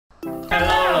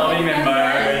Hello, lovely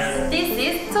members! This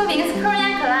is Twowings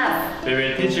Korean class. We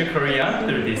will teach you Korean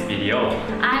through this video.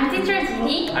 I'm teacher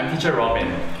Jeannie. I'm teacher Robin.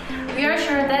 We are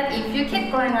sure that if you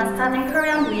keep going on studying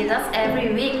Korean with us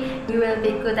every week, you will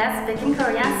be good at speaking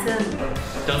Korean soon.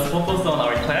 Just focus on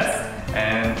our class,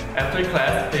 and after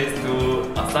class, please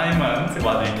do assignments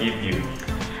what we give you.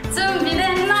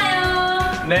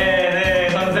 준비됐나요? 네,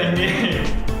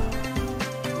 선생님.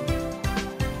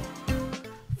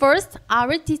 First, I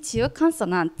will teach you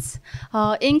consonants.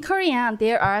 In Korean,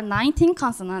 there are 19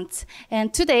 consonants,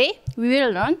 and today we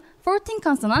will learn 14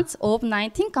 consonants of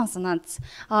 19 consonants,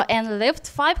 and left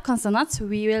 5 consonants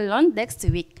we will learn next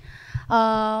week.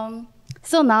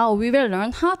 So now we will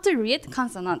learn how to read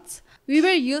consonants. We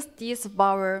will use this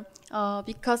vowel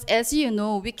because, as you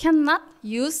know, we cannot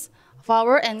use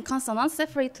vowel and consonant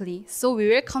separately, so we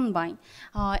will combine.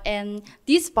 And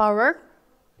this vowel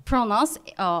pronounced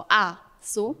a.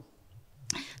 So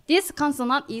this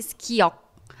consonant is 기역,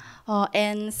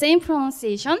 and same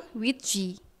pronunciation with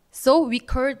G. So we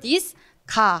call this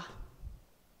가.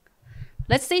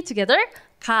 Let's say together,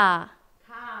 가.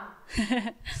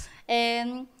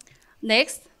 And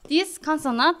next, this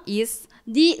consonant is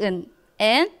니은,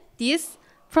 and this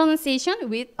pronunciation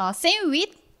with same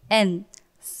with N.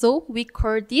 So we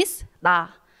call this 나.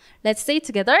 Let's say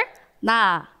together,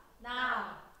 나.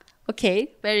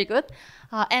 Okay, very good.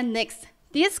 And next,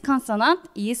 this consonant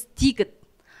is 디귿,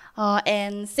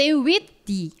 and same with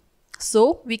D.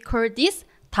 So we call this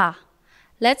다.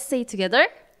 Let's say together,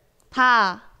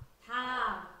 다.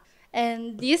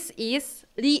 And this is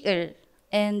리을,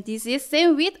 and this is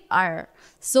same with R.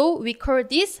 So we call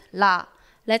this 라.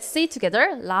 Let's say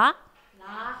together, 라.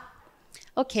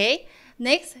 Okay,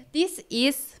 next, this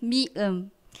is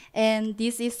미음, and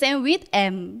this is same with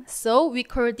M. So we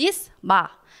call this 마.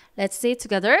 Let's say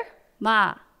together,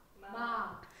 마.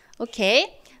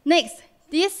 Okay, next,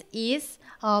 this is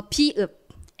비읍,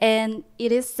 and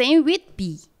it is same with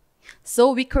B.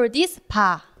 So we call this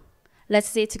파. Let's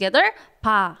say together,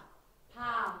 파.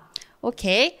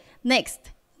 Okay,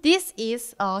 next, this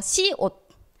is 시옷,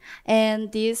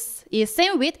 and this is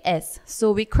same with S.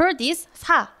 So we call this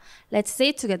사. Let's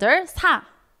say together, 사.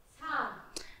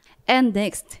 And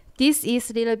next, this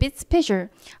is a little bit special.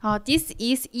 This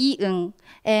is 이응,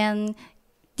 and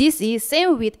this is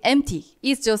same with empty.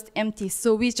 It's just empty.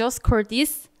 So we just call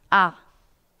this 아.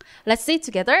 Let's say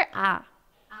together, 아.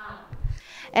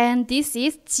 And this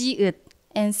is 지읒,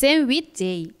 and same with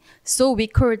J. So we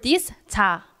call this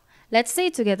자. Let's say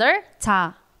together,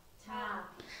 자.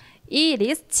 It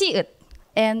is 치읒,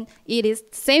 and it is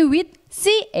same with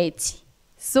CH.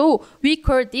 So we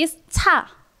call this 차.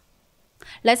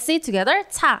 Let's say together,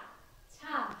 차.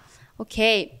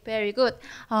 Okay, very good.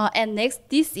 And next,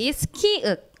 this is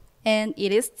키읔, and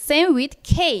it is same with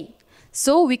K.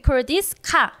 So we call this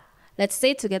카. Let's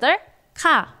say together,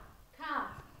 카.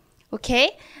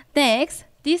 Okay, next,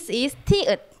 this is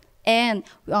티읒, and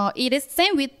it is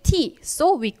same with T.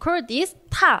 So we call this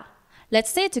타.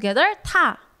 Let's say together,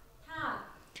 타.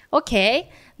 Okay,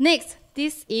 next,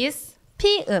 this is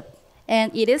피읍,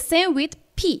 and it is same with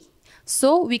P.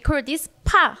 So we call this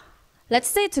파. Let's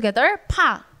say together,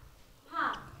 파.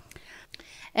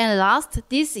 And last,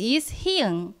 this is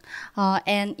희응,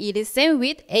 and it is same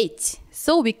with H.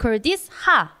 So we call this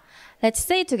하. Let's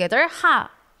say together, 하.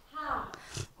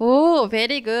 Oh,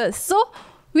 very good. So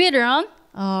we learn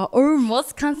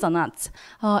almost consonants.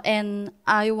 And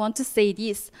I want to say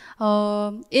this.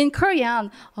 In Korean,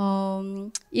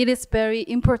 it is very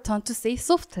important to say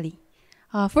softly.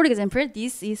 For example,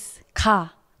 this is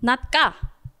가, not 가.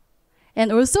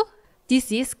 And also,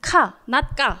 this is 카,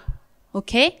 not 가.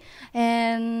 Okay?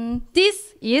 And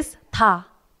this is 다,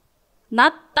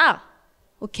 not 따.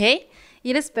 Okay?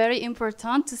 It is very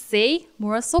important to say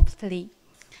more softly.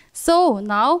 So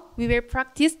now we will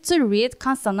practice to read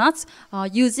consonants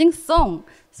using song.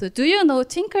 So do you know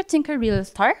Twinkle Twinkle Little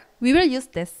Star? We will use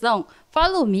that song.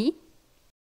 Follow me.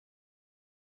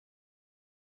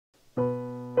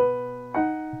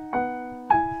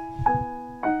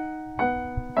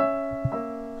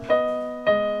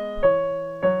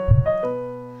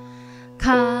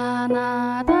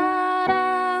 가나다라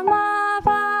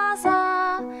마바사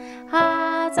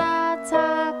하자차카타파하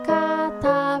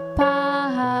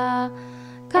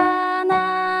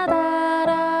가나다라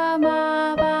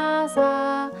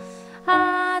마바사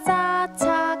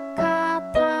하자차카타파하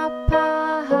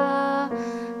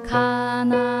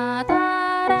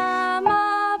가나다라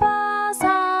마바사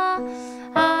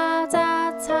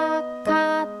하자차카타파하.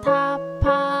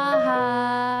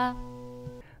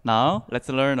 Now, let's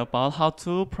learn about how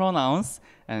to pronounce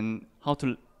and how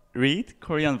to read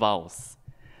Korean vowels.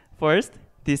 First,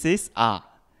 this is ah.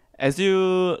 As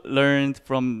you learned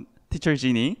from teacher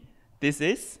Ginny, this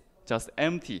is just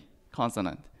empty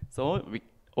consonant. So we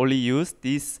only use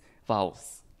these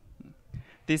vowels.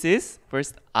 This is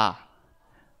first ah.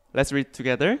 Let's read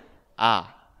together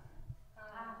ah.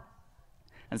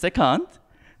 And second,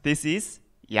 this is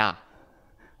ya.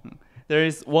 There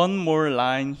is one more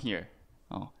line here.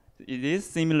 It is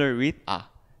similar with ah.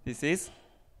 This is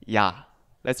ya.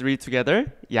 Let's read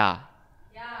together ya.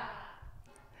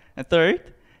 And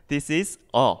third, this is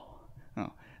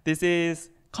this is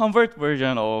convert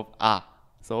version of ah.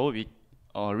 So we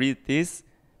read this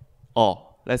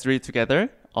Let's read together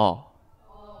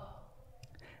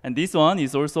And this one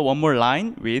is also one more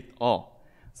line with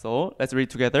So let's read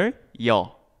together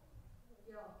yo.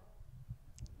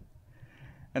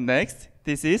 And next,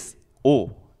 this is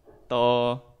o,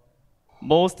 the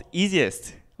most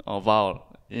easiest vowel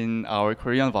in our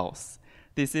Korean vowels.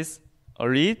 This is a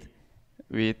read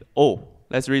with o.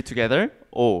 Let's read together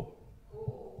o.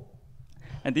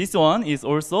 And this one is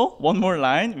also one more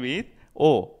line with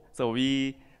o. So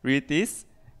we read this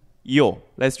yo.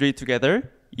 Let's read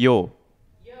together yo.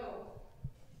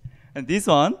 And this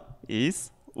one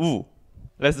is u.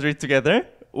 Let's read together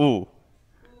u.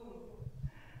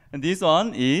 And this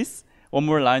one is one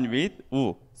more line with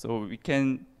u. So we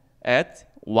can add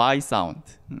y sound.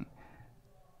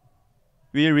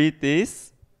 We read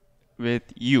this with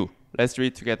u. Let's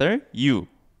read together u.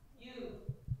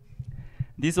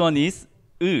 This one is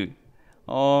u.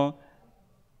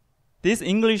 This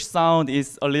English sound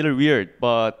is a little weird,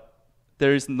 but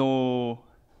there is no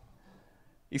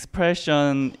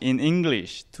expression in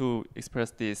English to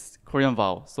express this Korean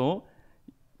vowel. So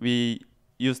we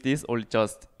use this or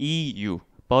just EU,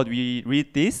 but we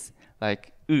read this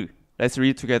like U. Let's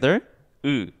read together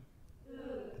U.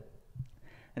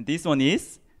 And this one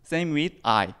is same with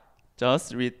I.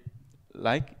 Just read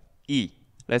like E.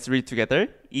 Let's read together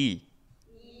E.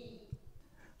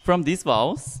 From these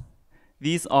vowels,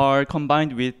 these are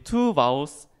combined with two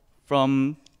vowels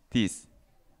from these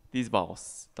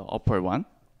vowels, the upper one.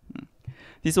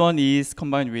 This one is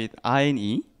combined with I and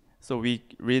E, so we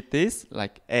read this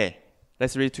like E.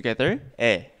 Let's read together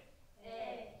E.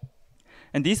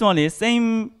 And this one is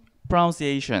same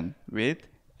pronunciation with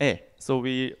E, so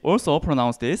we also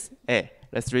pronounce this E.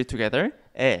 Let's read together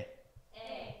E.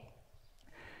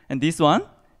 And this one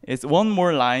is one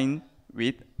more line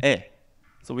with E,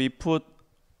 so we put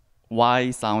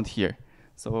Y sound here.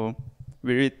 So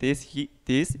we read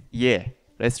this yeah.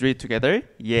 Let's read together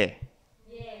yeah.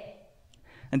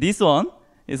 And this one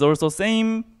is also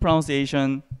same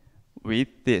pronunciation with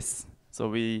this. So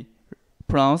we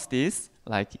pronounce this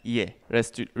like yeah.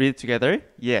 Let's read together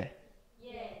yeah.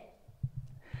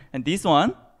 And this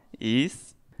one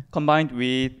is combined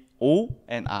with O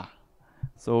and A.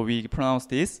 So we pronounce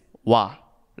this wa.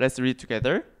 Let's read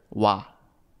together wa.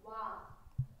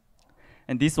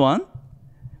 And this one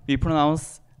we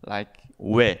pronounce like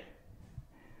we.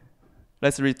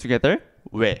 Let's read together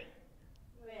we.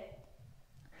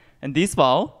 And this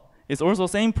vowel is also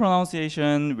same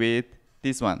pronunciation with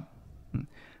this one.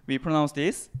 We pronounce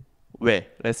this we.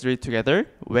 Let's read together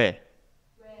we.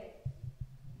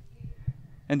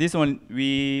 And this one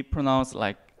we pronounce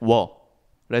like wo.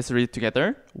 Let's read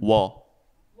together wo.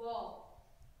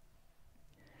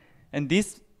 And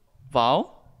this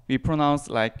vowel we pronounce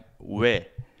like we.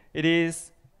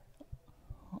 It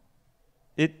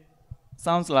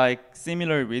sounds like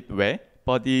similar with we,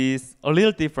 but is a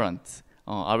little different.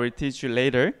 I will teach you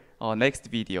later next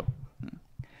video.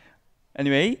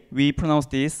 Anyway, we pronounce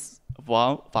this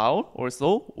vowel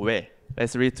also we.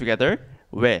 Let's read together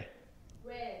we.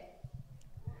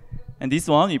 And this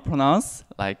one we pronounce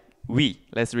like we.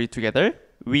 Let's read together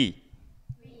we.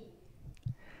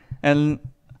 And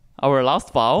our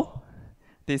last vowel,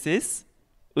 this is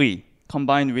ui,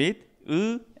 combined with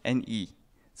u and e.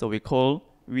 So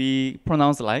we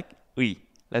pronounce like ui.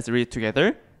 Let's read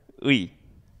together ui.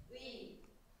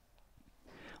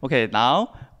 Okay,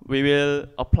 now we will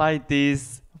apply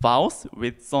these vowels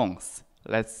with songs.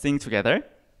 Let's sing together.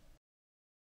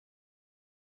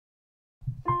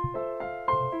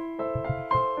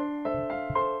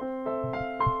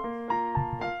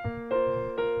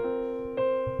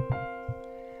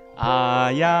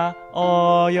 아야,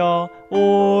 어여,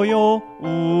 오요,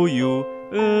 우유,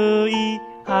 으이,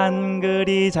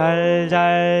 한글이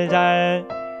잘잘잘.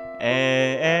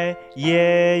 에에,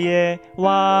 예예,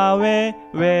 와외,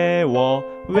 외워,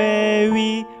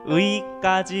 외위,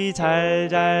 의까지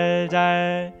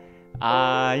잘잘잘.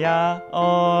 아야,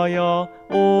 어여,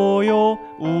 오요,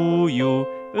 우유,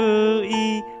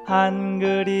 으이,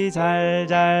 한글이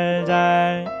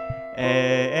잘잘잘.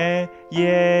 에에,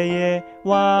 예예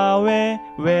와외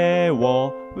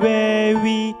외워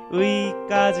외위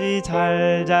의까지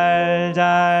잘잘잘.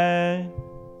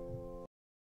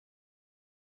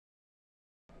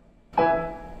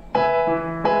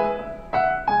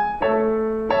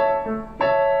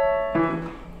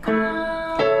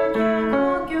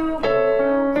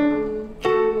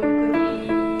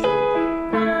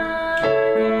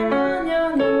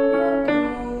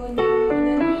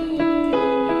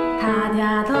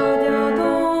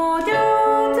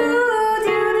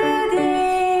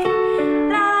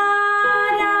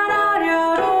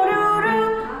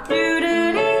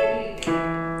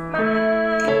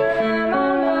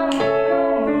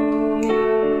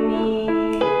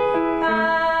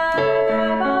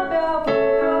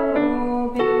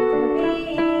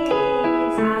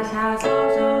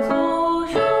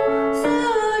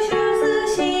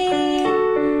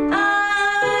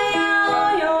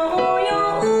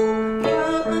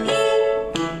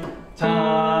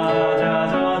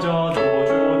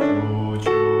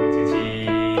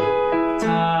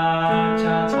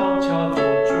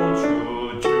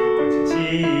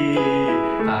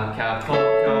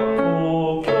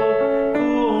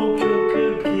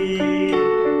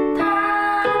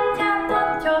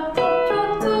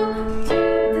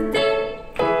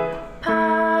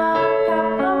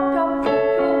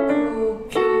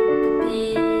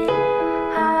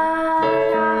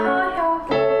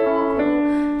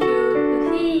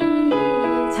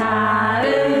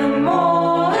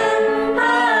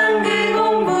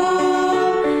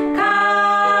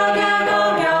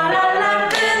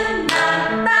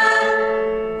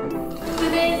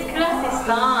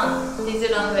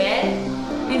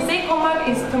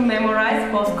 To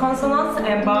memorize both consonants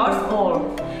and vowels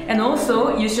all. And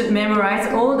also, you should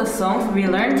memorize all the songs we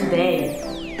learned today.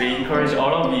 We encourage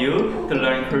all of you to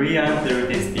learn Korean through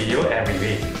this video every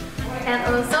week. And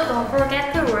also don't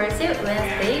forget to worship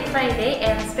Wednesday, Friday,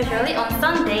 and especially on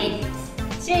Sunday.